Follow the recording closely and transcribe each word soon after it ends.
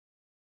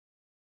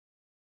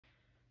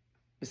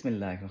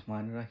বিসমিল্লাহির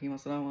রহমানির রহিম।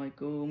 আসসালামু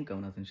আলাইকুম।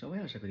 কেমন আছেন সবাই?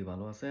 আশা করি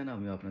ভালো আছেন।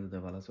 আমিও আপনাদের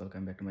দোয়ায় ভালো আছি।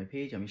 Welcome back to my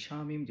page. আমি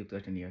শামীম,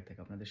 যুক্তরাষ্ট্রের নিউ ইয়র্ক থেকে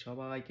আপনাদের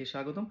সবাইকে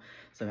স্বাগতম।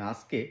 সো আমি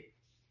আজকে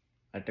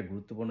একটা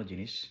গুরুত্বপূর্ণ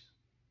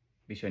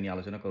বিষয় নিয়ে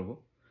আলোচনা করব।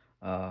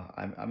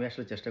 আমি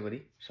আসলে চেষ্টা করি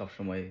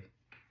সবসময়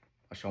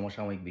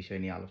সমসাময়িক বিষয়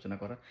নিয়ে আলোচনা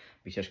করা।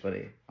 বিশেষ করে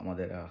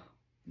আমাদের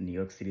নিউ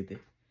ইয়র্ক সিটিতে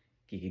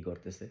কী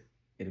ঘটতেছে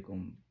এরকম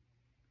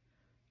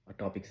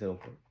টপিকসের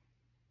ওপর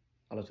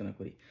আলোচনা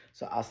করি।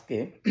 সো আজকে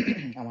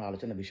আমার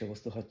আলোচনার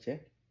বিষয়বস্তু হচ্ছে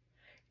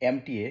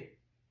MTA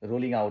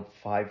rolling out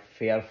 5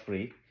 fair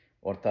free,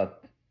 অর্থাৎ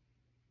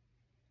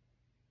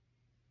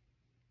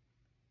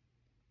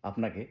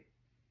আপনাকে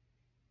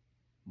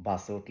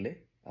বাসে উঠলে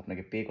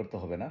আপনাকে পে করতে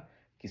হবে না।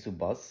 কিছু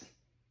বাস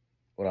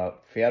ওরা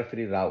ফেয়ার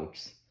ফ্রি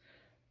রাউটস,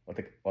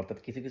 অর্থাৎ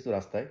কিছু কিছু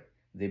রাস্তায়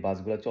যে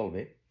বাসগুলো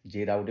চলবে,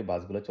 যে রাউটে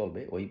বাসগুলো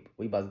চলবে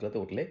ওই বাসগুলোতে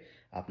উঠলে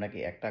আপনাকে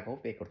 1 টাকাও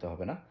পে করতে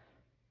হবে না,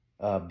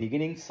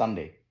 beginning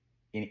Sunday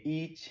in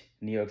each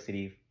new York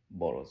city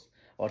বরোস।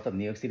 অর্থাৎ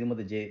নিউ ইয়র্ক সিটির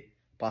মধ্যে যে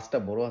 5টা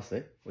বরো আছে,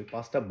 ওই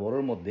 5টা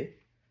বরোর মধ্যে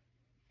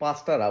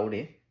 5টা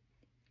রাউটে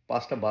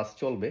 5টা বাস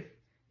চলবে,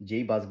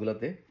 যেই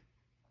বাসগুলোতে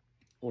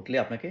উঠলে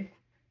আপনাকে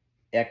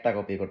 1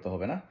 টাকাও পে করতে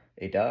হবে না।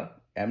 এটা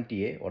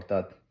এমটিএ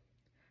অর্থাৎ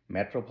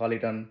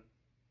মেট্রোপলিটন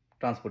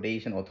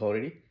ট্রান্সপোর্টেশন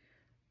অথরিটি,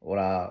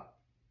 ওরা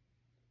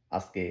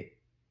আজকে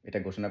এটা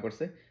ঘোষণা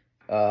করছে।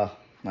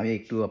 আমি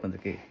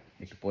আপনাদেরকে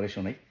একটু পড়ে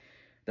শোনাই।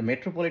 The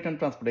Metropolitan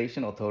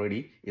Transportation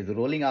Authority is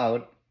rolling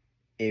out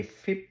a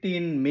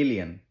 15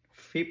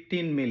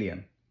 million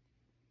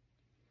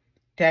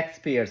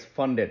taxpayers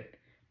funded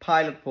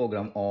pilot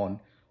program on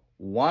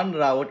one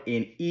route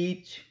in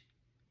each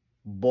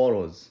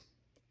boroughs,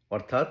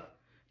 অর্থাৎ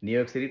নিউ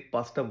ইয়র্ক সিটির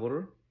 5টা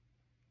বরোর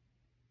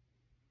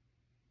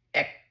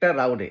একটা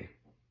রাউডে,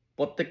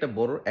 প্রত্যেকটা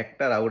বড়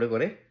একটা রাউডে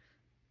করে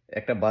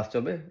একটা বাস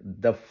চলবে।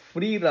 The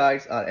free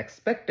rides are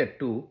expected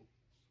to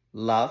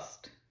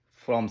last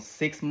from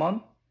 6 month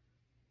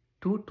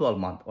two 12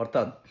 month.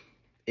 অর্থাৎ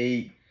এই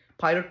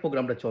পাইলট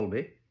প্রোগ্রামটা চলবে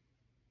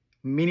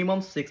মিনিমাম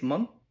 6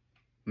 মান্থ,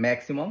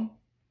 ম্যাক্সিমাম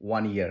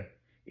 1 ইয়ার।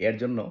 এর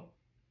জন্য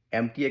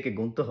এমটিএকে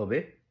গুনতে হবে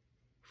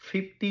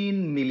 $15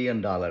 মিলিয়ন।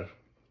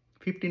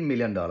 $15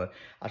 মিলিয়ন।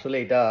 আসলে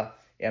এটা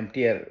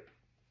এমটিএর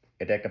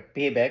এটা একটা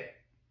pay back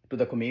to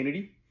the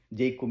community,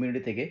 যেই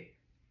কমিউনিটি থেকে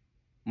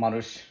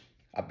মানুষ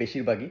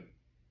বেশিরভাগই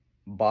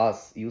বাস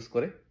ইউজ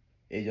করে।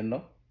 এই জন্য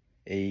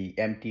এই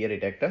এমটিএর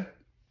এটা একটা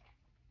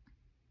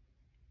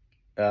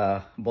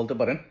বলতে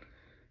পারেন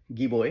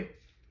গিভওয়ে।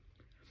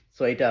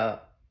 সো এটা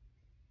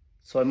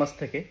 6 মাস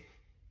থেকে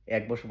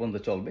 1 বছর পর্যন্ত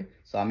চলবে।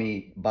 সো আমি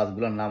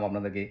বাসগুলোর নাম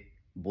আপনাদেরকে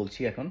বলছি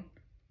এখন।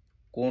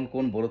 কোন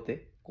কোন বড়োতে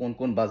কোন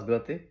কোন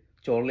বাসগুলোতে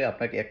চললে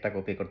আপনাকে 1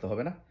 টাকাও পে করতে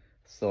হবে না।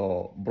 সো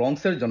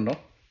ব্রঙ্কসের জন্য,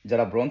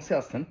 যারা ব্রঙ্কসে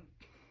আছেন,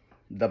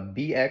 the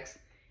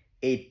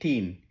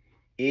BX18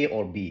 A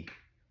or B,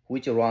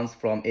 which runs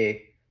from a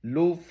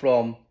loop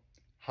from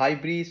High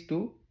Breeze to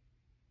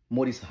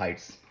Morris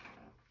Heights.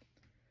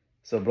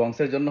 So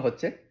ব্রঙ্কসের জন্য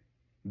হচ্ছে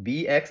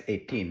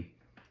BX18।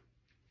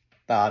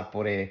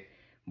 তারপরে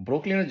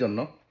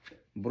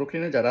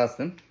ব্রুকলিনে যারা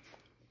আছেন,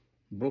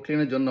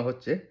 ব্রুকলিনের জন্য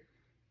হচ্ছে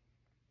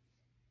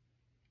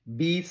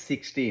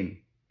B16,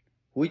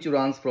 which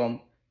runs from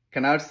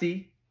Canarsie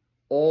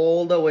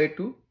all the way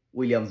to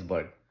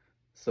Williamsburg.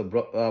 So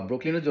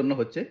ব্রুকলিনের জন্য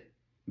হচ্ছে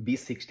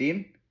B16,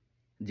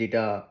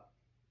 যেটা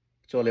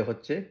চলে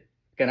হচ্ছে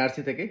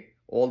ক্যানার্সি থেকে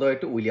all the way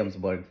to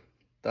Williamsburg.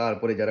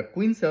 তারপরে যারা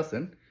কুইন্সে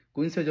আছেন,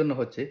 কুইন্সের জন্য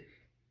হচ্ছে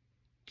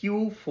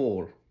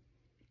Q4,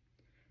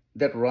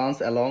 that runs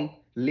along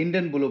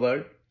Linden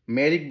Boulevard,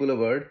 Merrick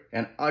Boulevard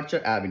and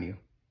Archer Avenue.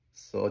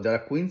 So যারা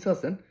কুইন্স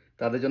আছেন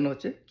তাদের জন্য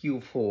হচ্ছে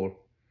Q4।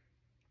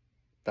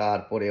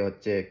 তারপরে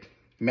হচ্ছে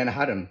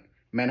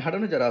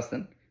ম্যানহাটনে যারা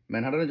আছেন,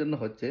 ম্যানহাটনের জন্য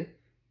হচ্ছে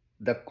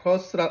the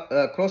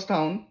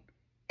ক্রসটাউন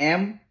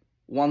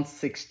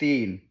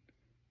M116,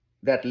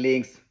 that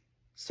links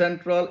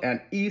Central and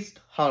East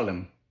Harlem.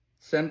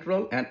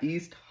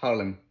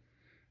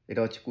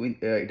 এটা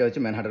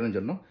হচ্ছে ম্যানহাটনের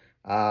জন্য।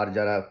 আর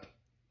যারা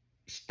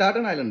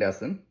স্ট্যাটেন আইল্যান্ডে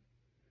আছেন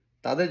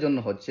তাদের জন্য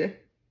হচ্ছে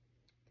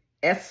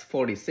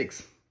S46,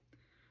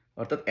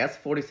 অর্থাৎ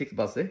S46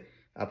 বাসে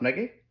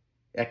আপনাকে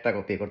 1 টাকা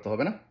পে করতে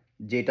হবে না,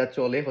 যেটা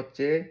চলে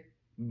হচ্ছে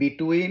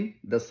between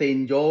the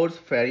Saint George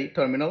ferry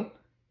terminal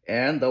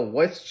and the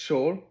West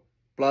শোর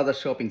plaza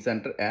shopping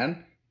centre and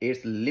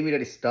it's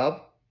limited stop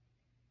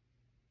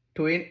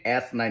twin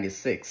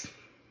S96।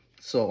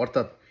 So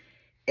অর্থাৎ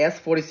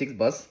S46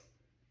 বাস,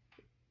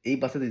 এই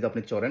বাসে যদি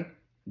আপনি চড়েন,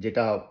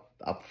 যেটা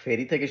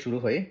ফেরি থেকে শুরু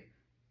হয়ে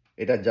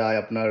এটা যায়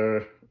আপনার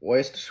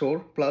ওয়েস্ট শোর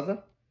প্লাজা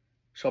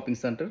শপিং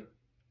সেন্টার,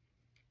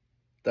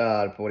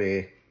 তারপরে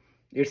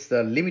it's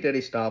limited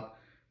stop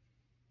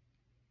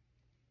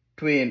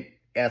twin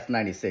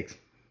S96।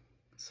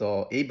 So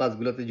এই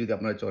বাসগুলোতে যদি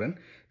আপনারা চড়েন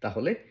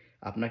তাহলে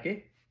আপনাকে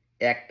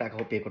 1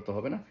 টাকাও পে করতে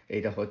হবে না।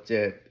 এটা হচ্ছে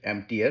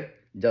এমটিএর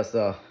just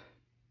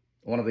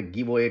one of the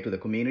giveaway to the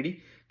community.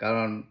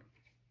 কারণ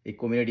এই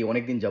কমিউনিটি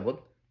অনেকদিন যাবৎ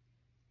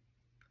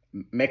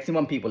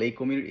ম্যাক্সিমাম পিপল,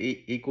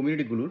 এই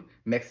কমিউনিটিগুলোর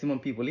ম্যাক্সিমাম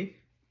পিপলই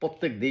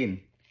প্রত্যেক দিন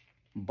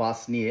বাস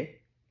নিয়ে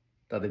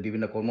তাদের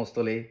বিভিন্ন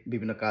কর্মস্থলে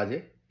বিভিন্ন কাজে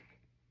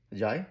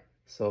যায়।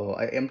 সো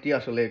এমটি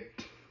আসলে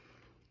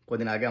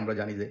কদিন আগে আমরা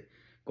জানি যে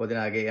কদিন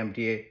আগে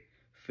এমটিএ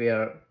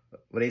ফেয়ার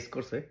রেজ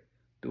করছে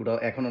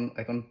এখন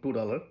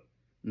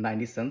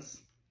 $2.90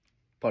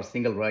 পার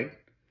সিঙ্গেল রাইড।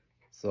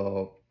 সো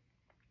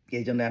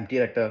এই জন্য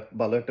এমটিএর একটা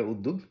ভালো একটা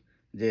উদ্যোগ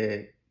যে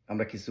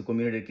আমরা কিছু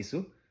কমিউনিটির কিছু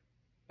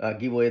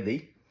গিভওয়ে দিই,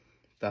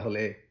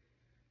 তাহলে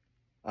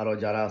আরও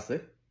যারা আছে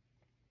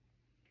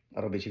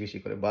আরও বেশি বেশি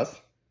করে বাস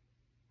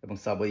এবং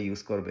সাবওয়ে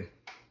ইউজ করবে।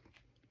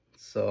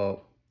 সো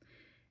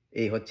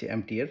এই হচ্ছে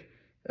এমটিএর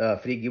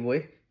ফ্রি গিভওয়ে।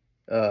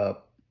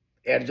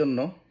 এর জন্য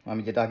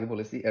আমি যেটা আগে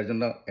বলেছি, এর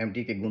জন্য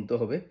এমটিকে গুনতে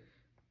হবে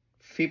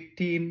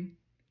 $15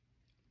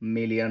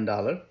 মিলিয়ন,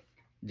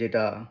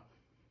 যেটা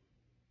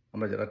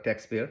আমরা যারা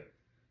ট্যাক্স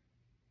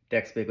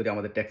পে করি,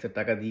 আমাদের ট্যাক্সের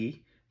টাকা দিয়েই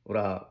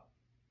ওরা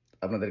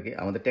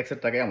আমাদের ট্যাক্সের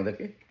টাকায়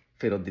আমাদেরকে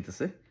ফেরত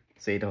দিতেছে।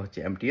 সো এটা হচ্ছে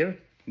এমটিএর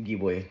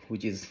giveaway,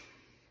 which is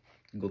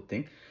good thing.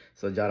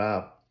 So যারা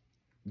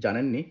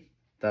জানেননি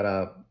তারা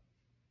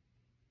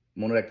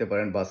মনে রাখতে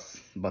পারেন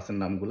বাসের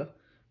নামগুলা।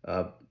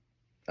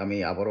 আমি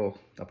আবারও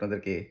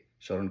আপনাদেরকে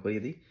স্মরণ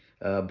করিয়ে দিই।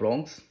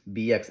 Bronx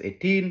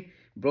BX18,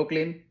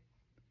 Brooklyn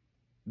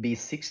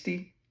B60,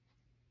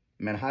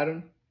 Manhattan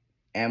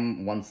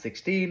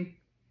M116,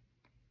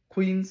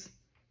 queen's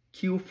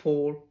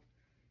Q4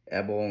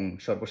 এবং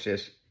সর্বশেষ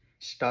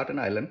স্ট্যাটেন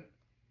আইল্যান্ড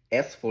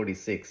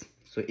S46।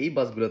 সো এই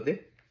বাসগুলোতে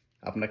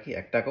আপনাকে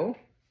 $1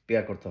 পে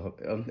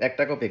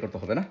করতে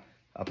হবে না।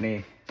 আপনি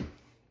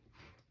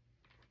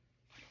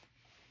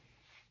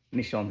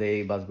নিঃসন্দেহে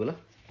এই বাসগুলো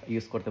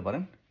ইউজ করতে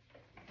পারেন।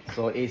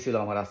 সো এই ছিল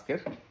আমার আজকের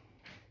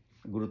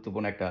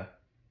গুরুত্বপূর্ণ একটা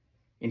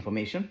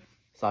ইনফরমেশন।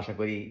 সো আশা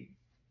করি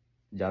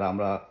যারা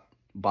আমরা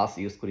বাস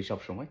ইউজ করি সব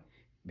সময়,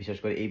 বিশেষ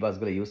করে এই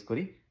বাসগুলো ইউজ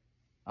করি,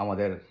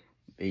 আমাদের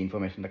এই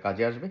ইনফরমেশনটা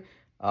কাজে আসবে।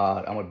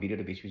 আর আমার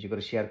ভিডিওটা বেশি বেশি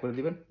করে শেয়ার করে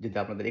দিবেন। যদি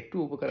আপনাদের একটু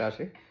উপকারে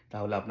আসে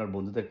তাহলে আপনার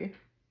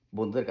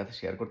বন্ধুদের কাছে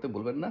শেয়ার করতে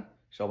ভুলবেন না।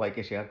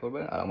 সবাইকে শেয়ার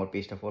করবেন আর আমার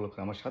পেজটা ফলো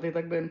করে আমার সাথেই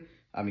থাকবেন।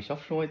 আমি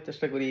সবসময়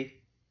চেষ্টা করি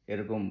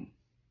এরকম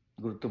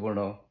গুরুত্বপূর্ণ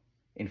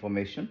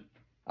ইনফরমেশন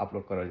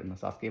আপলোড করার জন্য।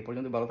 আজকে এ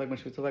পর্যন্ত ভালো থাকবেন,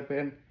 সুস্থ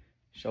থাকবেন।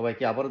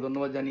 সবাইকে আবারও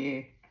ধন্যবাদ জানিয়ে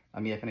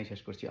আমি এখানেই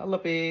শেষ করছি। আল্লাহ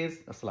হাফেজ,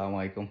 আসসালামু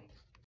আলাইকুম।